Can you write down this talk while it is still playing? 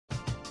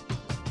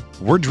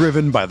We're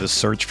driven by the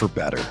search for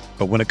better.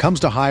 But when it comes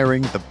to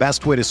hiring, the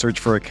best way to search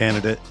for a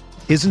candidate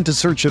isn't to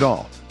search at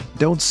all.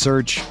 Don't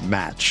search,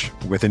 match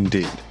with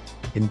Indeed.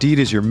 Indeed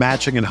is your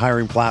matching and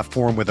hiring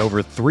platform with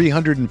over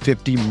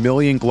 350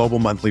 million global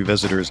monthly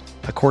visitors,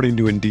 according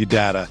to Indeed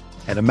data,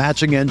 and a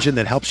matching engine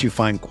that helps you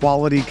find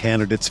quality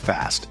candidates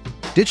fast.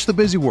 Ditch the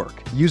busy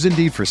work. Use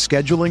Indeed for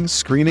scheduling,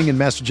 screening, and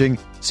messaging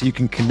so you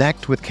can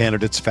connect with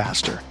candidates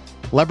faster.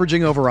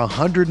 Leveraging over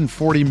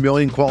 140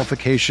 million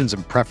qualifications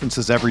and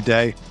preferences every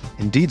day,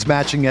 Indeed's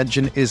matching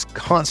engine is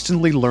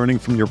constantly learning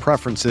from your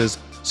preferences,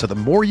 so the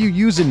more you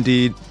use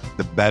Indeed,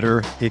 the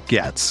better it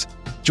gets.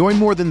 Join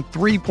more than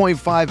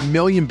 3.5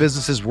 million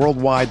businesses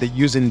worldwide that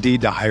use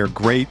Indeed to hire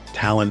great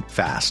talent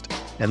fast.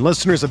 And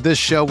listeners of this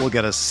show will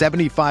get a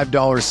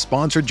 $75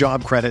 sponsored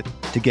job credit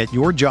to get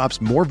your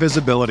jobs more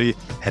visibility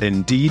at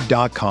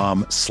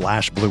Indeed.com/Blue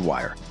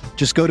Wire.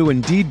 Just go to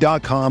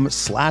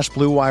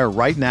Indeed.com/Blue Wire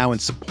right now and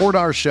support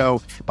our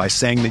show by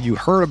saying that you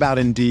heard about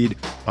Indeed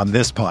on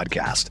this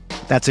podcast.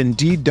 That's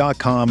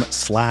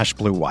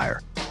Indeed.com/Blue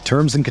Wire.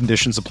 Terms and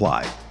conditions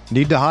apply.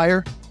 Need to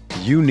hire?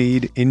 You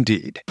need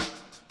Indeed. Do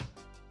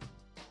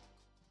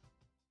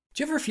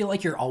you ever feel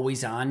like you're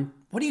always on?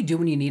 What do you do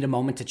when you need a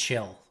moment to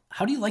chill?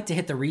 How do you like to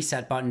hit the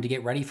reset button to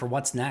get ready for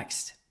what's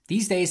next?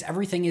 These days,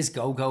 everything is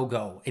go, go,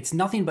 go. It's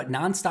nothing but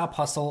nonstop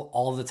hustle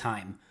all the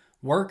time.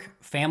 Work,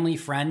 family,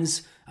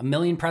 friends, a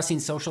million pressing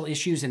social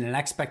issues, and an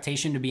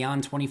expectation to be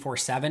on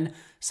 24/7.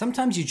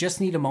 Sometimes you just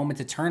need a moment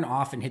to turn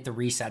off and hit the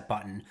reset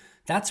button.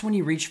 That's when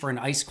you reach for an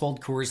ice-cold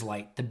Coors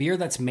Light, the beer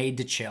that's made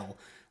to chill.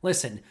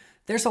 Listen,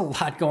 there's a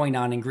lot going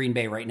on in Green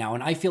Bay right now,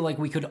 and I feel like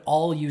we could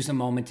all use a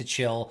moment to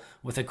chill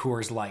with a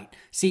Coors Light.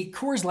 See,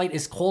 Coors Light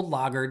is cold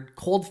lagered,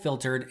 cold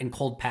filtered, and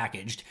cold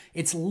packaged.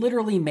 It's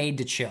literally made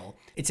to chill.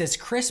 It's as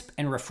crisp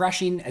and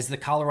refreshing as the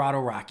Colorado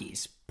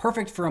Rockies.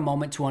 Perfect for a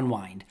moment to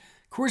unwind.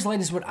 Coors Light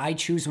is what I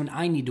choose when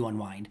I need to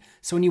unwind.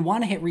 So when you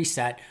want to hit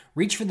reset,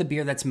 reach for the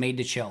beer that's made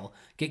to chill.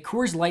 Get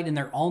Coors Light in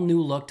their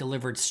all-new look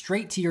delivered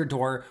straight to your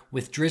door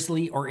with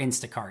Drizzly or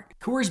Instacart.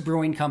 Coors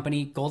Brewing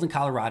Company, Golden,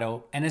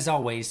 Colorado, and as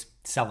always,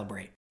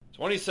 celebrate.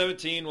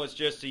 2017 was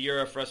just a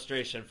year of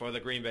frustration for the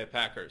Green Bay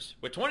Packers.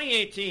 With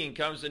 2018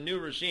 comes a new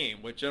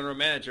regime with General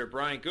Manager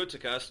Brian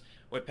Gutekunst.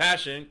 With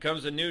passion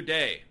comes a new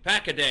day.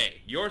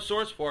 Pack-A-Day, your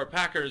source for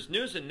Packers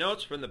news and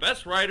notes from the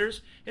best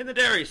writers in the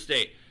Dairy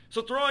State.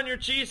 So throw on your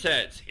cheese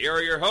heads. Here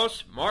are your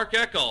hosts, Mark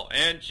Eckel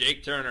and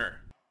Jake Turner.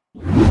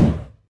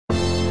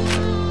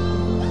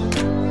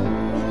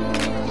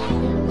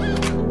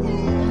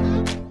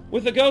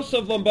 With the ghosts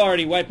of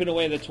Lombardi wiping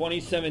away the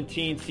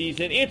 2017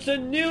 season, it's a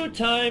new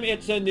time,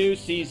 it's a new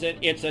season,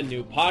 it's a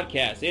new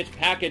podcast. It's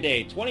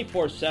Pack-A-Day,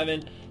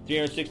 24/7,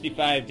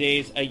 365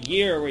 days a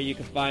year, where you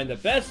can find the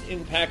best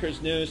in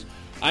Packers news.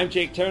 I'm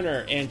Jake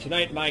Turner, and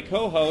tonight my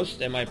co-host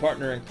and my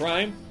partner in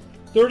crime,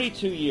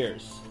 32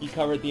 years he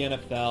covered the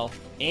NFL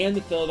and the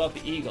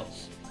Philadelphia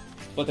Eagles.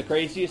 But the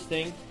craziest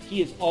thing,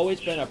 he has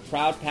always been a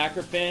proud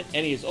Packer fan,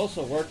 and he has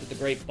also worked with the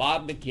great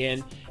Bob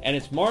McGinn. And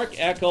it's Mark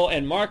Eckel.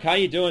 And Mark, how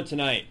you doing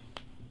tonight?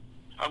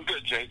 I'm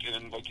good, Jake.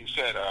 And like you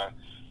said,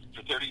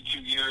 for 32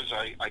 years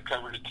I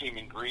covered a team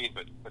in green,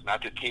 but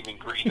not the team in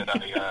green that I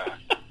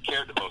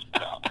cared the most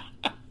about.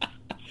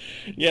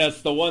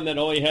 Yes, the one that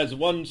only has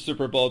one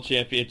Super Bowl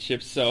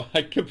championship, so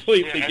I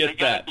completely get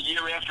that. The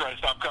year after I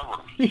stopped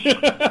covering.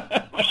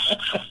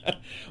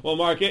 Well,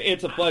 Mark,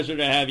 it's a pleasure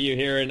to have you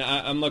here, and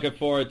I'm looking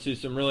forward to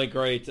some really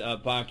great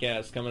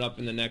podcasts coming up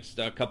in the next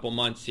couple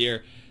months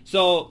here.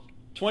 So,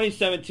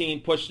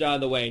 2017 pushed out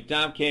of the way.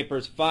 Dom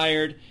Capers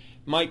fired.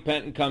 Mike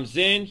Penton comes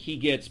in. He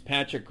gets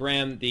Patrick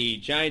Graham, the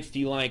Giants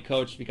D-line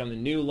coach, to become the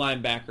new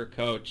linebacker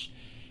coach.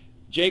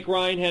 Jake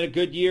Ryan had a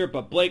good year,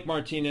 but Blake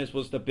Martinez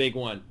was the big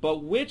one.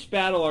 But which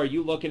battle are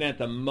you looking at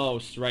the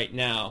most right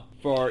now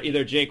for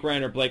either Jake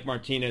Ryan or Blake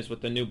Martinez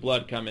with the new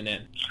blood coming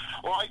in?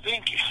 Well, I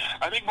think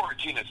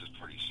Martinez is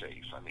pretty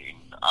safe. I mean,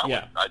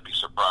 I'd be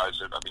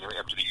surprised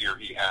after the year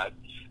he had,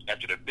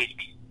 after the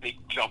big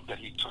jump that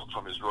he took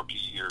from his rookie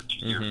year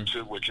to year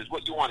two, which is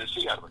what you want to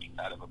see out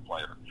of a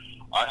player.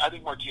 I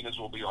think Martinez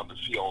will be on the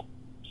field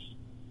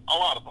a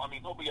lot.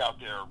 He'll be out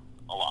there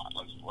a lot.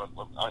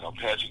 I know,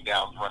 passing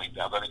down, running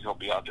down. I think he'll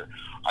be out there.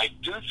 I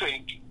do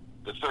think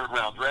the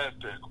third-round draft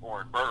pick,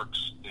 Oren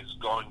Burks, is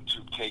going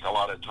to take a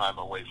lot of time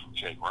away from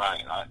Jake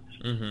Ryan.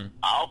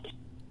 I'll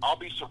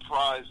be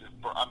surprised if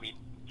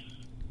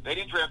they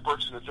didn't draft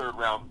Burks in the third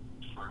round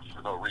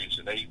for no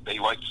reason. They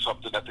liked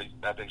something that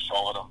they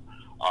saw in him.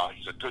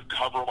 He's a good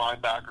cover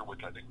linebacker,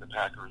 which I think the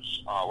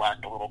Packers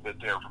lacked a little bit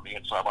there from the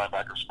inside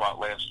linebacker spot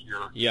last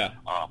year. Yeah.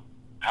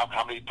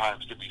 How many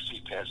times did we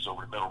see passes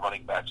over middle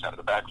running backs out of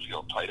the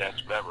backfield, tight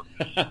ends, whatever?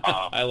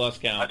 I lost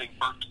count.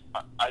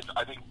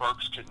 I think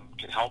Burks can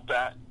help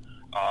that.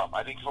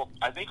 I think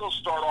he'll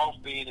start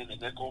off being in the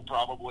nickel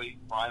probably.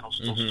 Ryan will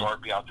still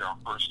be out there on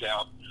first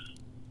down.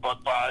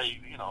 But by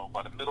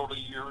the middle of the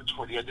year,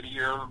 toward the end of the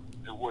year,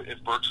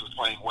 if Burks was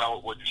playing well,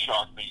 it wouldn't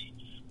shock me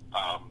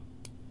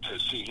to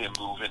see him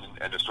move in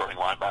and the starting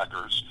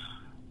linebackers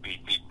beat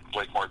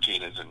Blake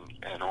Martinez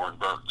and Oren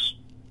Burks.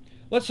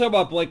 Let's talk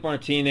about Blake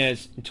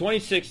Martinez. In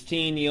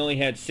 2016, he only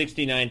had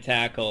 69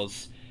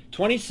 tackles.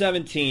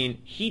 2017,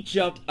 he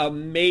jumped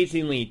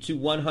amazingly to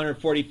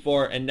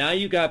 144, and now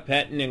you got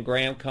Pettine and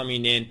Graham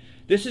coming in.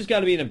 This has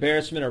got to be an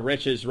embarrassment of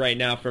riches right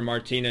now for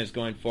Martinez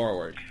going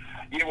forward.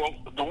 Yeah, well,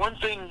 the one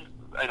thing,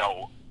 I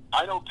know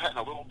Pettine a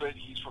little bit.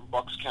 He's from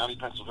Bucks County,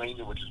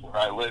 Pennsylvania, which is where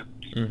I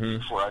lived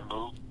before I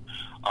moved.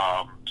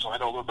 So I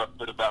know a little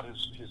bit about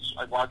his.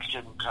 I watched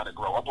him kind of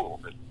grow up a little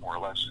bit, more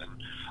or less.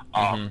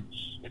 And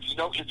if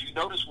you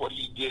notice what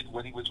he did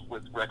when he was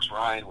with Rex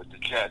Ryan with the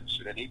Jets,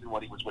 and even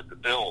when he was with the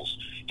Bills,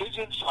 his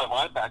inside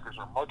linebackers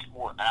are much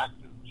more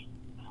active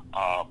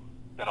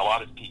than a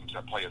lot of teams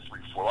that play a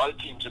 3-4. A lot of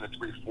teams in a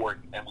 3-4,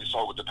 and we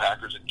saw with the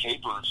Packers and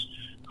Capers,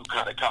 who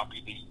kind of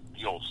copied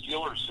the old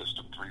Steelers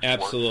system 3-4.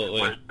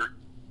 Absolutely. Where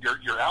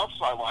your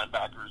outside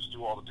linebackers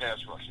do all the pass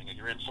rushing, and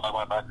your inside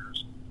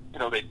linebackers,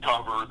 they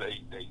cover, they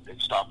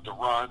stop the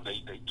run,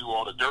 they do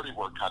all the dirty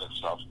work kind of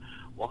stuff.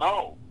 Well,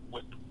 no.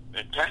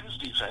 In Pettine's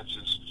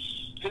defenses,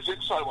 his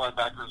inside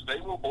linebackers,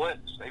 they will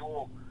blitz. They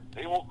will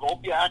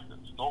be active.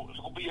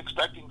 They'll be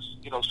expecting,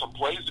 some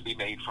plays to be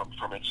made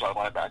from inside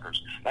linebackers.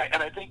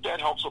 And I think that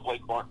helps with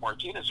Blake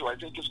Martinez, who I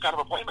think is kind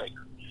of a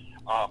playmaker.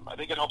 I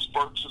think it helps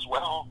Burks as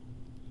well.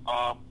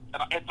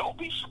 And don't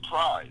be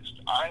surprised.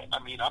 I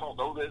don't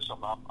know this.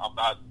 I'm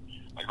not.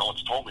 No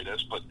one's told me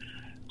this, but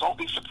don't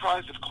be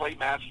surprised if Clay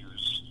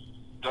Matthews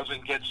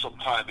doesn't get some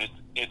time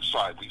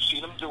inside. We've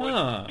seen him do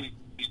it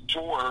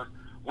before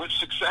with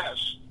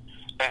success.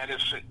 And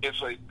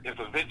if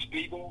a Vince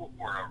Beagle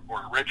or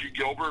a Reggie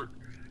Gilbert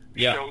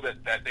show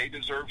that they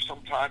deserve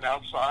some time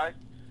outside,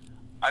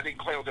 I think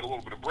Clay will get a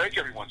little bit of break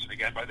every once and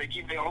again. But I think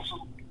you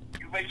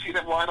may see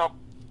them line up,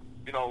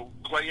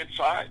 Clay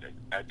inside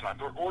at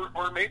times,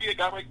 or maybe a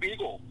guy like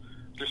Beagle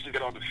just to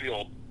get on the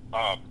field.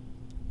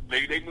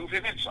 Maybe they move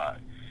him inside.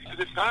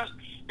 Because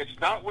it's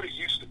not what it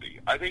used to be.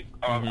 I think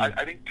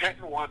I think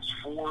Pettine wants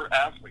 4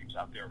 athletes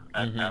out there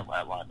at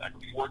linebacker,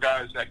 4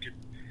 guys that can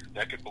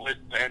blitz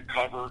and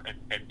cover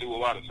and do a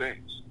lot of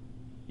things.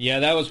 Yeah,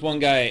 that was one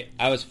guy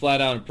I was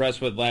flat out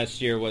impressed with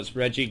last year was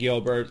Reggie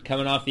Gilbert.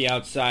 Coming off the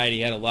outside,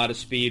 he had a lot of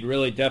speed,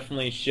 really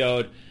definitely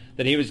showed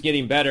that he was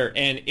getting better,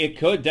 and it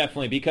could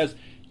definitely, because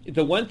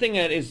the one thing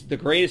that is the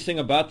greatest thing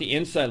about the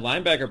inside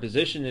linebacker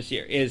position this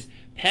year is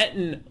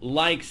Pettine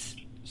likes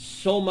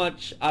so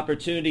much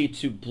opportunity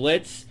to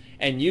blitz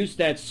and use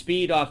that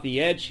speed off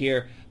the edge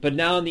here, but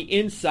now on the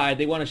inside,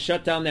 they want to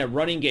shut down that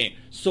running game.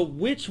 So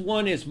which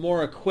one is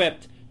more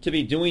equipped to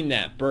be doing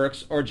that,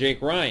 Burks or Jake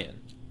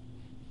Ryan?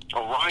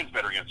 Oh, Ryan's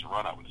better against the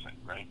run, I would think,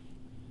 right?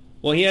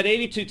 Well, he had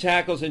 82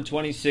 tackles in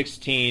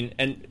 2016,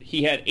 and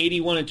he had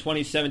 81 in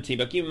 2017.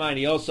 But keep in mind,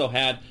 he also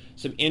had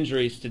some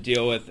injuries to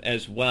deal with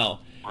as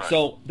well. Right.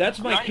 So that's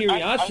my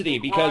curiosity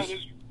because,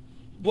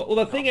 well,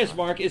 the thing is,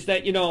 Mark, is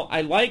that,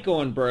 I like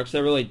Owen Burks. I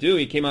really do.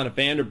 He came out of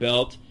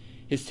Vanderbilt.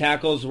 His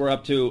tackles were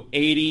up to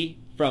 80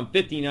 from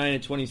 59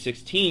 in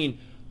 2016.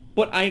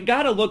 But I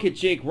got to look at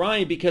Jake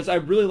Ryan because I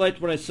really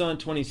liked what I saw in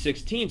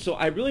 2016. So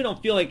I really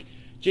don't feel like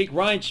Jake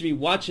Ryan should be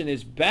watching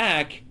his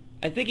back.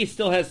 I think he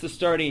still has the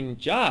starting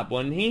job,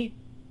 wouldn't he?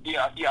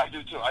 Yeah, I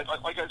do too.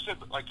 Like I said,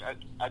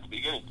 at the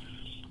beginning,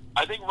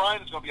 I think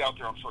Ryan is going to be out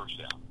there on first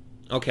down.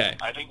 Okay.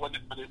 I think when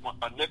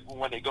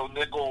they go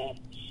nickel,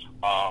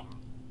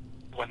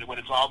 when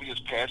it's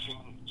obvious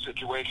passing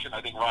situation,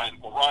 I think Ryan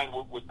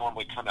would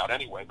normally come out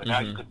anyway, but now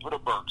you could put a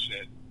Burks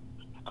in.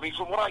 I mean,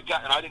 from what I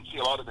got, and I didn't see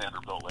a lot of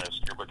Vanderbilt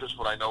last year, but just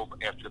what I know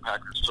after the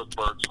Packers took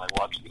Burks, and I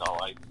watched,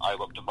 I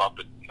looked him up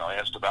and, I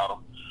asked about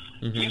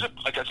him. He's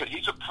like I said,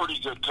 he's a pretty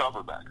good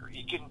cover backer.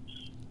 He can,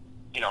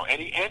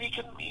 and he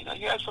can,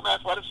 he has some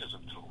athleticism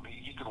to him.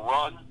 He can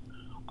run.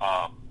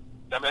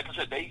 Like I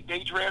said,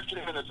 they drafted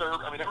him in the third.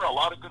 I mean, there were a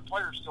lot of good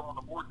players still on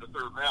the board in the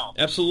third round.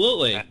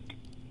 Absolutely.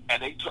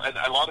 And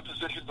a lot of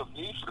positions of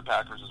need for the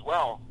Packers as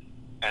well.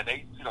 And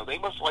they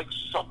must like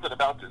something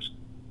about this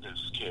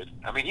kid.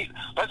 I mean,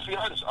 let's be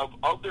honest.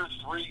 Of their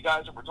 3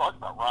 guys that we're talking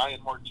about,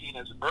 Ryan,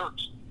 Martinez, and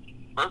Burks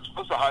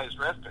was the highest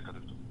draft pick of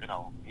the.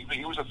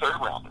 He was a 3rd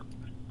rounder.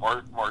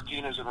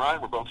 Martinez and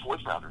Ryan were both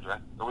 4th rounders,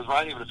 right? Or was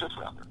Ryan even a 5th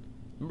rounder?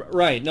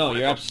 Right. No,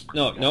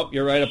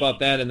 you're right about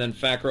that. And then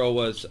Fackrell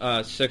was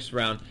 6th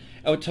round.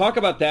 I would talk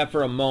about that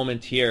for a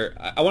moment here.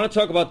 I want to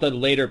talk about the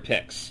later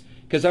picks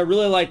because I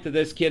really like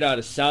this kid out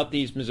of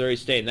Southeast Missouri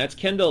State, and that's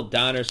Kendall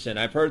Donnerson.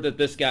 I've heard that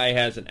this guy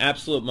has an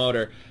absolute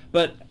motor.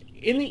 But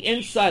in the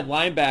inside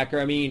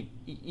linebacker, I mean,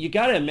 you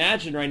got to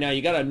imagine right now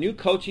you got a new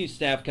coaching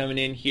staff coming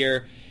in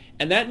here,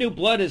 and that new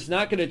blood is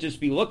not going to just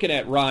be looking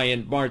at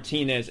Ryan,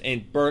 Martinez,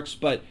 and Burks,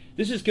 but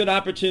this is good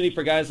opportunity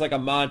for guys like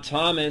Ahmad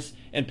Thomas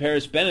and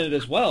Paris Bennett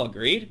as well.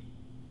 Agreed?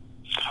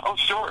 Oh,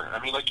 sure.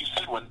 I mean, like you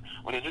said, when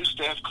a new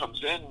staff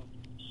comes in,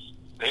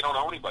 they don't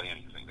owe anybody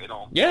anything. They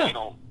don't. Yeah. They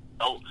don't.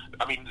 Oh,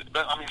 I mean,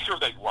 sure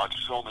they watched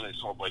film and they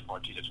saw Blake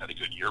Martinez had a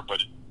good year,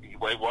 but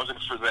it wasn't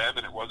for them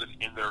and it wasn't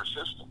in their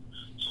system.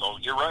 So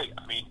you're right.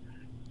 I mean,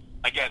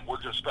 again,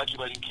 we're just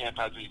speculating. Camp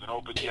hasn't even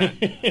opened yet.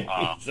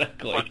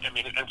 Exactly. But, I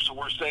mean, and so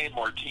we're saying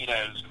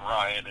Martinez and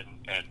Ryan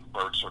and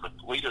Burks are the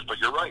leaders, but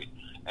you're right.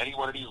 any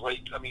one of these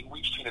late, I mean,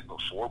 we've seen it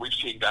before. We've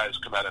seen guys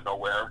come out of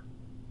nowhere.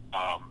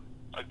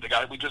 Like the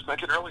guy we just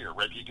mentioned earlier,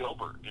 Reggie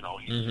Gilbert, he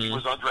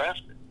was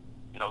undrafted,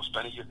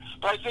 spent a year.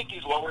 But I think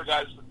these lower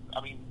guys,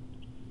 I mean,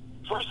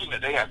 first thing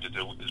that they have to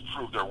do is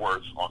prove their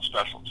worth on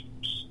special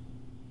teams.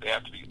 They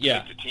have to make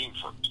the team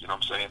first, you know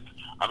what I'm saying?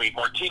 I mean,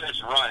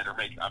 Martinez and Ryan are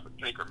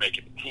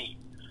making the team.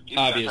 These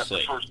guys have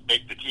to first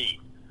make the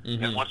team.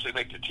 And once they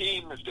make the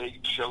team, if they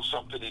show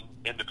something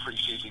in the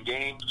preseason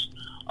games,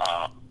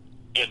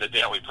 in the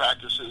daily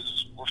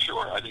practices, well,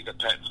 sure, I think that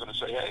Patton's going to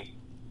say, hey,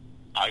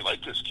 I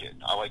like this kid.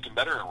 I like him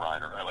better than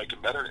Ryan, or I like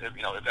him better.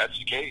 If that's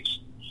the case,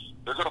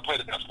 they're going to play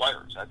the best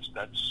players. That's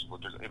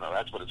what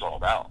that's what it's all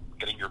about.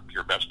 Getting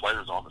your best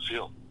players on the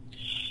field.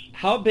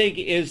 How big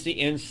is the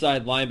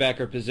inside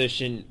linebacker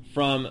position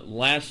from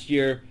last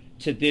year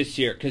to this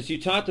year? Because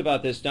you talked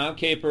about this. Dom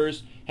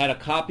Capers had a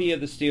copy of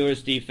the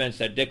Steelers defense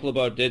that Dick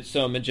LeBeau did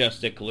so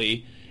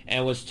majestically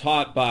and was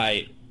taught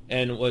by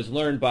and was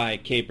learned by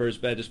Capers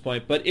by this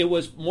point, but it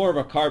was more of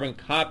a carbon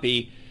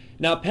copy.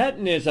 Now,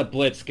 Pettine is a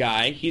blitz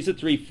guy. He's a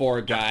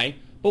 3-4 guy.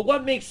 But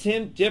what makes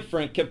him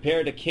different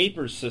compared to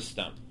Capers'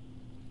 system?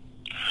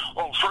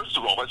 Well, first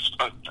of all,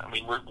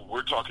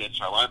 we're talking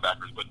inside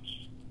linebackers, but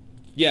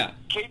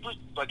Capers,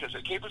 like I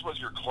said, Capers was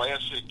your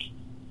classic.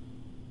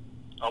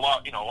 A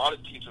lot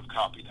of teams have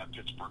copied that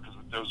Pittsburgh because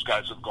those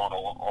guys have gone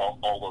all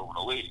over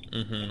the league.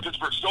 And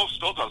Pittsburgh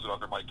still does it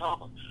under Mike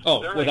Tomlin.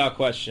 Oh, without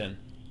question.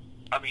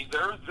 I mean,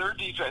 their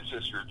defense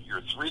is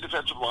your three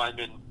defensive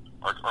linemen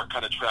are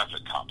kind of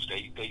traffic cops.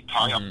 They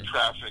tie up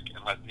traffic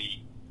and let the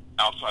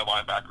outside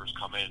linebackers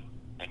come in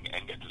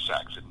and get the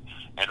sacks.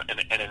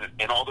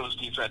 And all those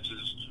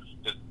defenses,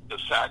 the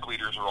sack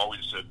leaders are always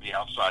the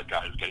outside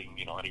guys getting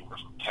anywhere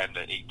from 10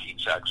 to 18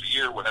 sacks a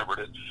year, whatever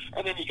it is.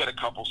 And then you get a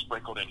couple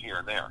sprinkled in here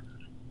and there.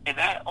 And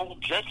that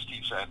old Jets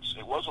defense,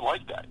 it wasn't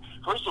like that.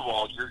 First of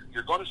all,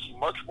 you're going to see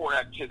much more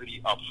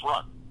activity up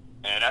front.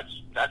 And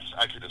that's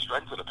actually the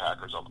strength of the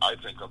Packers, I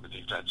think, of the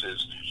defense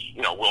is,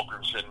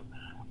 Wilkerson,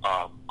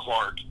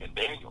 Clark, and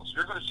Daniels.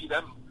 You're going to see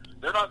them.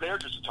 They're not there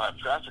just to tie up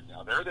traffic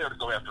now. They're there to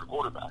go after the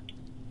quarterback.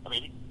 I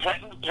mean,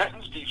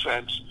 Pettine's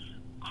defense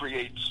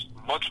creates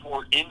much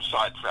more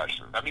inside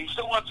pressure. I mean, he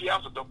still wants the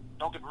outside.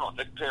 Don't get me wrong.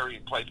 Nick Perry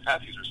and Clay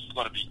Matthews are still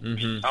going to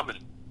be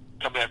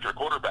coming after a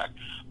quarterback.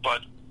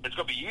 But it's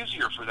going to be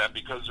easier for them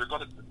because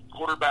the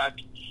quarterback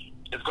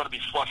is going to be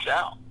flushed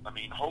out. I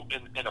mean,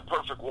 in a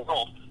perfect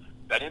world,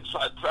 that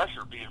inside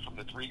pressure, be it from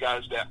the three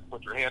guys that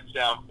put their hands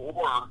down,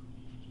 or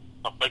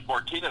like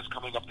Martinez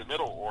coming up the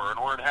middle, or an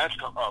Orrin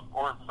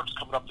Brooks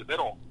coming up the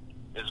middle,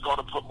 is going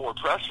to put more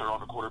pressure on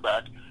the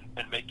quarterback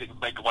and make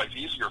life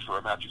easier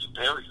for Matthews and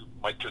Perry, who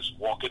might just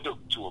walk into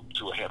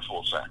a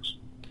handful of sacks.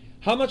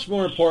 How much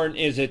more important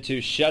is it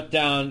to shut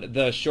down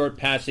the short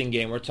passing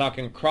game? We're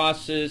talking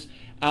crosses,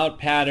 out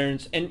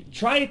patterns, and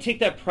try to take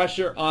that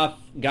pressure off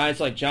guys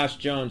like Josh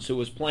Jones, who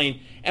was playing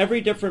every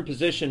different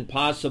position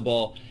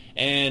possible.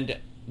 And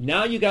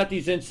now you got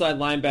these inside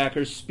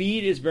linebackers.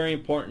 Speed is very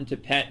important to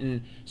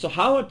Pettine. So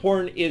how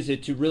important is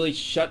it to really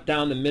shut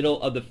down the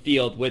middle of the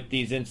field with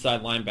these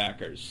inside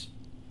linebackers?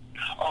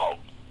 Oh,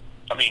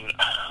 I mean,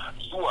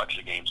 you watched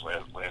the games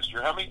last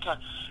year. How many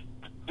times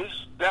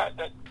this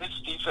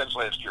defense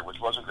last year, which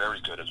wasn't very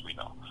good, as we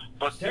know,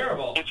 but it's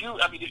terrible.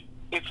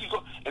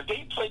 If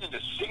they played in the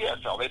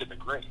CFL, they'd have been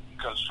great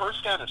because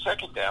first down and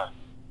second down,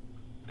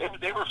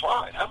 they were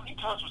fine. How many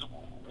times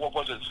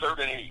was it 3rd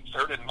and 8,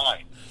 3rd and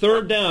 9?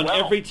 Third down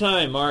every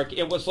time, Mark.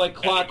 It was like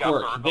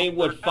clockwork. They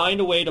would find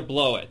a way to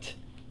blow it.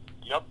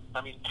 Yep.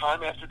 I mean,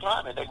 time after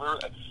time, and they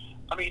would,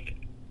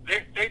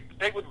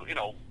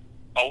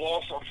 a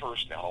loss on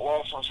first down, a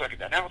loss on second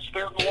down. Now it's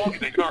 3rd and long,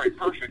 and they go, all right,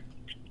 perfect.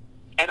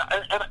 And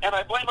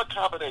I blame a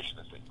combination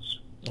of things.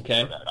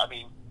 Okay. For that. I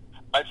mean,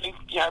 I think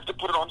you have to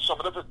put it on some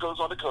of it goes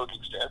on the coaching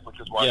staff, which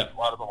is why a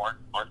lot of them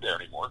aren't there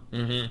anymore.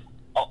 Mm-hmm.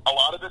 A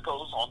lot of it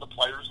goes on the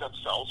players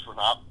themselves for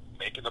not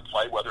making the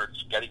play, whether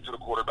it's getting to the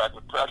quarterback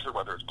with pressure,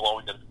 whether it's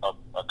blowing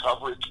a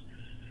coverage.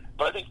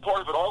 But I think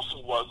part of it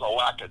also was a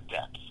lack of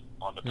depth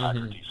on the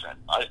Packer defense.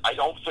 I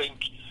don't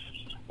think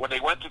when they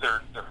went to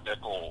their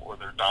nickel or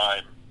their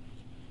dime,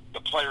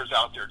 the players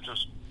out there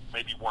just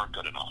maybe weren't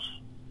good enough.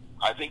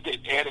 I think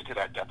they've added to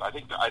that depth. I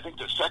think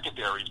the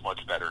secondary is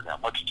much better now,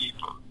 much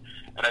deeper.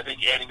 And I think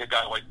adding a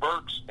guy like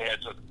Burks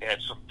adds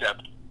some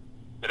depth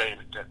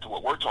to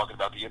what we're talking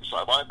about, the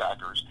inside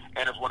linebackers.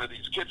 And if one of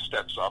these kids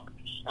steps up,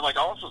 and like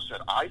I also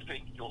said, I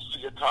think you'll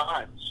see at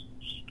times,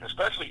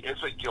 especially if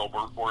a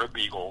Gilbert or a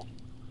Beagle,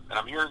 and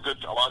I'm hearing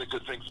a lot of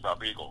good things about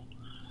Beagle,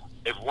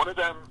 if one of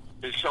them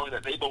is showing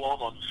that they belong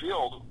on the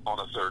field on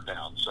a 3rd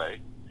down, say,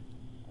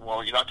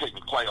 well, you're not taking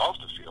the play off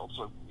the field,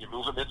 so you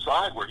move him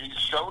inside where he's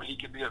shown he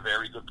can be a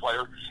very good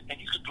player,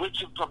 and you can blitz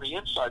him from the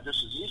inside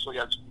just as easily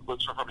as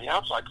blitz him from the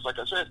outside, because like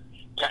I said,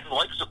 Pettine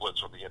likes to blitz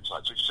from the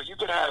inside. So you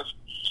could have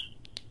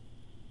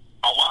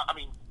a lot. I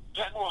mean,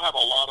 Pettine will have a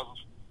lot of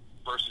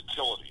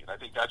versatility, and I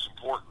think that's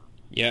important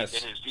in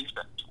his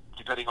defense,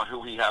 depending on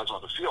who he has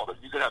on the field.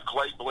 You could have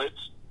Clay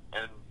blitz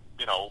and,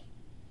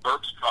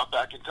 Burks drop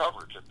back in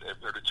coverage if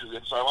they're the two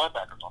inside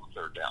linebackers on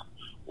the 3rd down.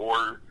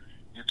 Or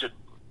you could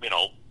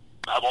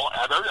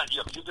have everything.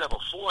 You could have a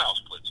full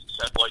house blitz,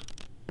 except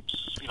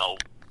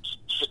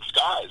 6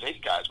 guys,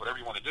 8 guys, whatever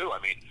you want to do. I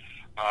mean,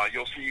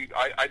 you'll see.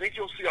 I think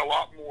you'll see a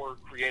lot more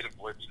creative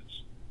blitzes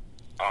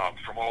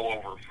from all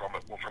over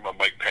from a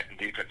Mike Pettine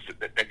defense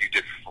than you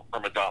did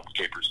from a Dom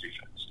Capers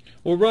defense.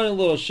 We're running a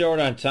little short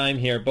on time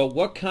here, but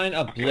what kind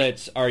of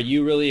blitz are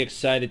you really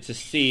excited to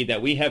see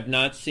that we have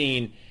not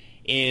seen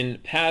in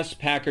past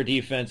Packer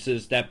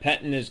defenses that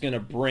Pettine is going to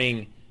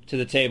bring to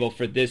the table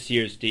for this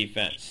year's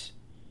defense?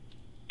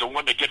 The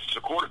one that gets to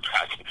the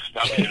quarterback.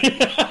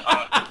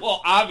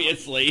 Well,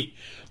 obviously.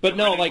 But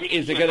no,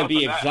 is it going to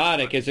be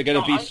exotic? Is it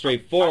going to be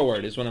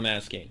straightforward is what I'm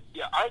asking.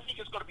 Yeah, I think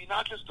it's going to be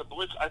not just the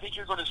blitz. I think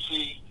you're going to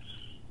see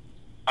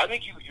 – I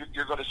think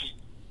you're going to see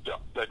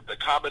the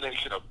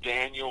combination of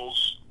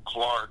Daniels,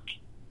 Clark,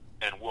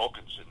 and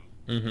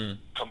Wilkinson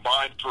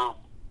combined for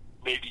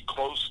maybe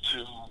close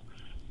to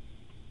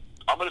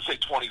 – I'm going to say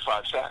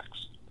 25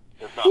 sacks.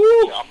 If not,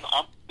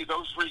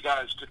 those 3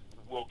 guys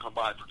will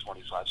combine for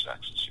 25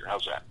 sacks this year.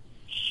 How's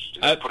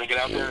that? Putting it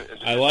out there?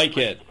 I like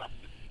it.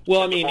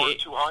 Well, I mean,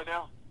 too high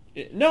now?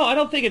 No, I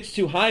don't think it's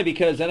too high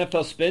because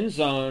NFL Spin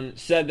Zone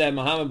said that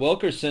Muhammad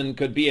Wilkerson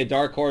could be a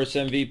dark horse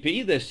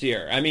MVP this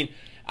year. I mean,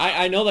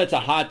 I know that's a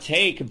hot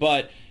take,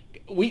 but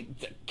we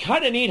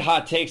kind of need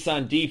hot takes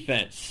on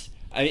defense.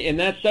 And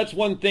that's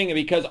one thing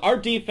because our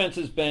defense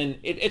has been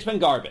it's been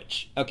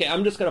garbage. Okay,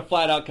 I'm just going to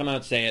flat out come out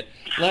and say it.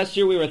 Last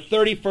year we were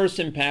 31st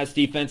in pass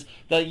defense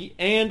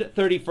and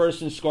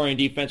 31st in scoring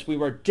defense. We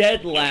were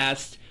dead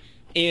last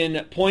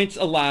in points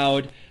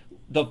allowed.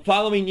 The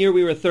following year,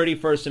 we were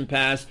 31st in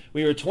pass.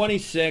 We were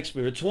 26th.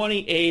 We were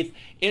 28th.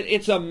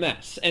 It's a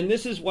mess. And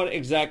this is what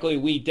exactly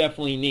we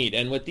definitely need.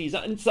 And with these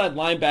inside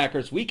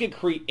linebackers, we could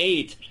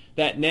create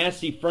that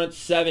nasty front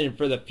 7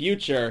 for the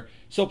future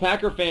so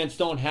Packer fans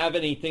don't have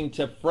anything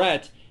to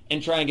fret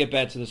and try and get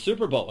back to the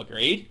Super Bowl.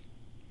 Agreed?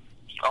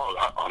 Oh,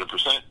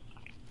 100%.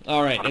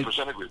 All right.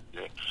 100% agree.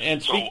 Yeah.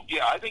 And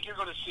I think you're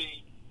going to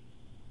see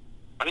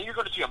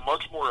a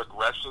much more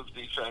aggressive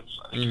defense.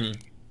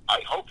 I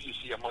hope you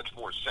see a much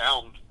more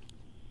sound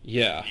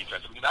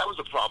defense. I mean, that was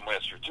a problem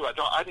last year, too.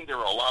 I think there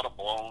were a lot of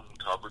blown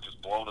coverages,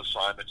 blown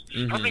assignments.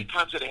 How many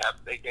times did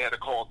they had to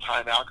call a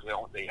timeout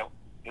because they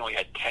only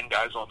had 10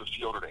 guys on the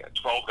field or they had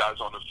 12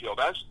 guys on the field?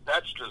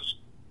 That's just...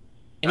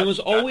 And it was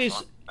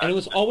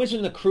always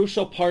in the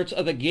crucial parts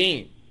of the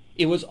game.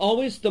 It was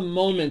always the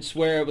moments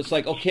where it was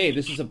like, okay,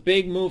 this is a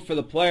big move for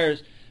the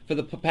players, for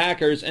the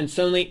Packers, and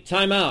suddenly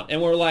timeout.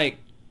 And we're like,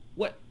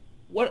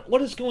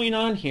 what is going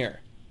on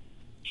here?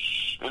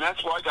 And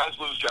that's why guys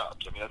lose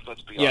jobs. I mean,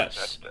 let's be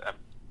honest.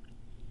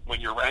 When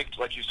you're ranked,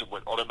 like you said,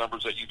 with all the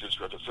numbers that you just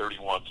read, the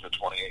 31s and the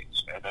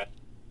 28s, and then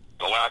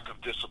the lack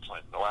of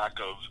discipline, the lack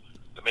of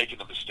the making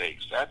of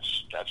mistakes,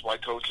 that's why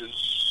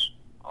coaches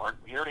aren't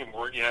here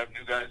anymore. And you have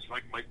new guys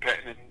like Mike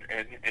Pettine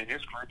and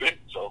his group in.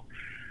 So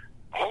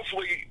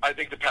hopefully, I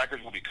think the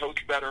Packers will be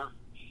coached better.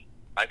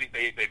 I think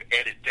they've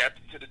added depth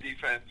to the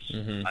defense.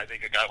 I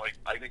think a guy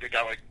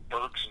like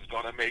Burks is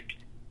going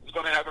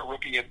to have a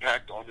rookie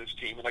impact on this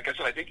team. And like I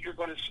said, I think you're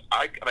going to –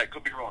 I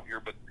could be wrong here,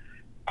 but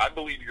I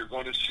believe you're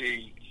going to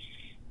see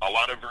a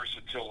lot of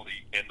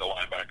versatility in the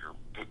linebacker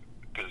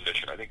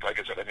position. I think, like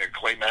I said, I think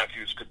Clay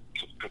Matthews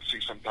could see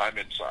some time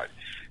inside.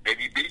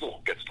 Maybe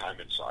Beagle gets time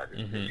inside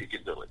if he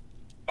can do it.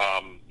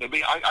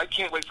 I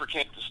can't wait for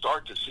camp to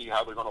start to see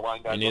how they're going to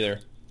line guys up. Me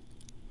neither.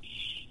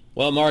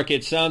 Well, Mark,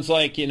 it sounds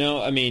like,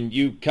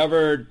 you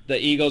covered the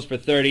Eagles for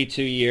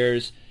 32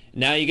 years.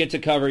 Now you get to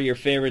cover your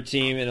favorite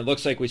team, and it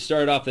looks like we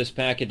started off this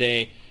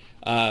Pack-A-Day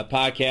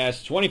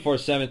podcast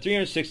 24/7,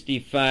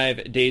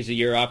 365 days a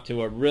year, off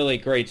to a really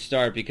great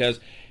start because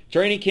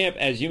training camp,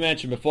 as you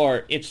mentioned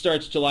before, it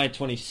starts July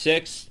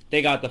 26th.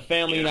 They got the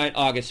family night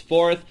August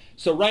 4th.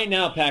 So right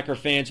now, Packer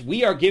fans,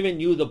 we are giving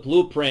you the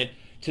blueprint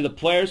to the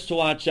players to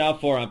watch out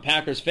for on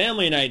Packers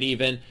family night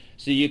even,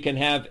 so you can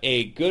have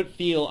a good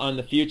feel on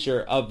the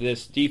future of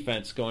this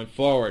defense going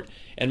forward.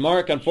 And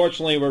Mark,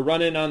 unfortunately, we're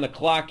running on the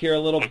clock here a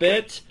little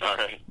bit,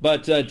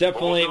 but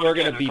definitely we're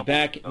going to be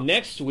back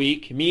next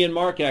week. Me and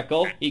Mark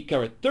Eckel, he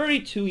covered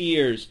 32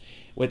 years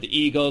with the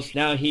Eagles.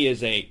 Now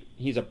he's a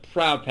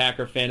proud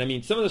Packer fan. I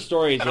mean, some of the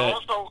stories and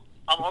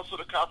I'm also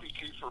the copy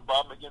chief for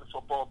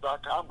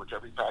BobMcGinnFootball.com, which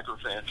every Packer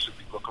fan should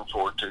be looking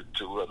forward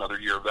to another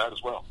year of that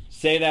as well.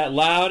 Say that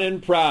loud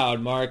and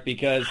proud, Mark,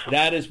 because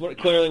that is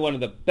clearly one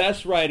of the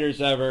best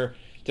writers ever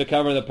to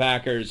cover the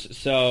Packers.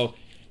 So,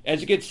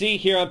 as you can see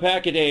here on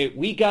Pack-A-Day,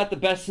 we got the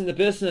best in the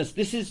business.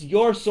 This is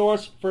your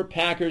source for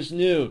Packers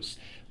news.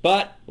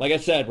 But, like I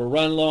said, we're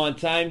running low on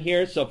time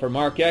here, so for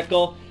Mark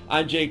Eckel,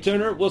 I'm Jake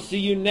Turner. We'll see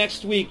you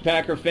next week,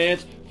 Packer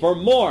fans, for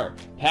more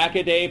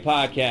Pack-A-Day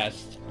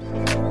podcast.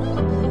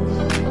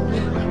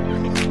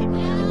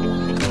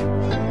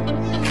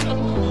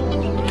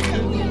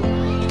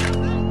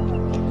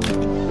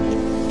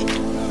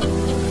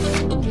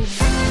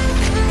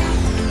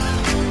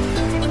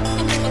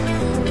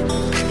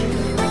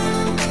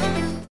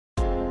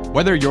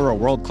 Whether you're a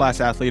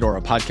world-class athlete or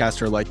a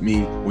podcaster like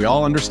me, we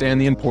all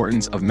understand the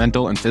importance of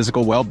mental and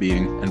physical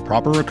well-being and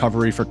proper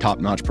recovery for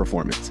top-notch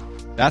performance.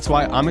 That's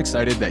why I'm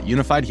excited that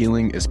Unified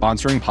Healing is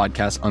sponsoring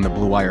podcasts on the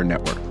Blue Wire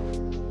Network.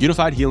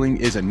 Unified Healing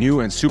is a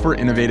new and super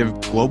innovative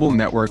global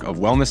network of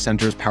wellness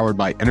centers powered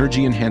by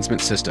Energy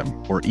Enhancement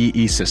System, or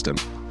EE System.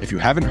 If you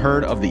haven't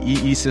heard of the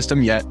EE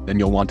System yet, then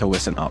you'll want to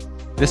listen up.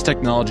 This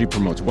technology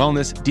promotes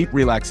wellness, deep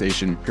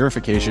relaxation,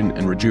 purification,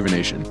 and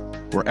rejuvenation.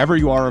 Wherever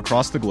you are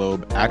across the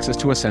globe, access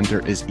to a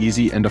center is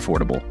easy and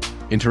affordable.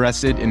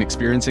 Interested in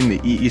experiencing the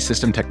EE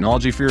System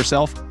technology for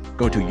yourself?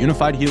 Go to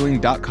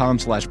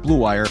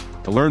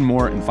unifiedhealing.com/bluewire to learn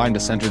more and find a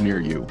center near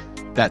you.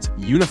 That's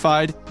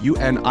unified,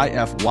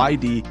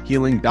 UNIFYD,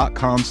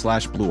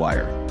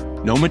 healing.com/bluewire.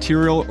 No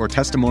material or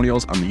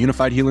testimonials on the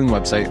Unified Healing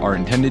website are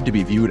intended to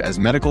be viewed as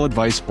medical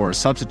advice or a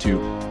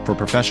substitute for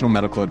professional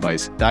medical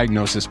advice,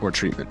 diagnosis, or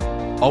treatment.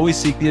 Always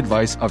seek the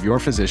advice of your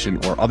physician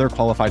or other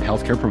qualified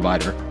healthcare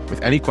provider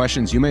with any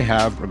questions you may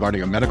have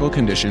regarding a medical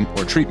condition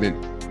or treatment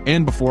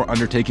and before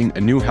undertaking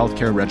a new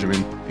healthcare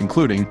regimen,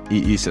 including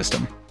EE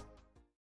System.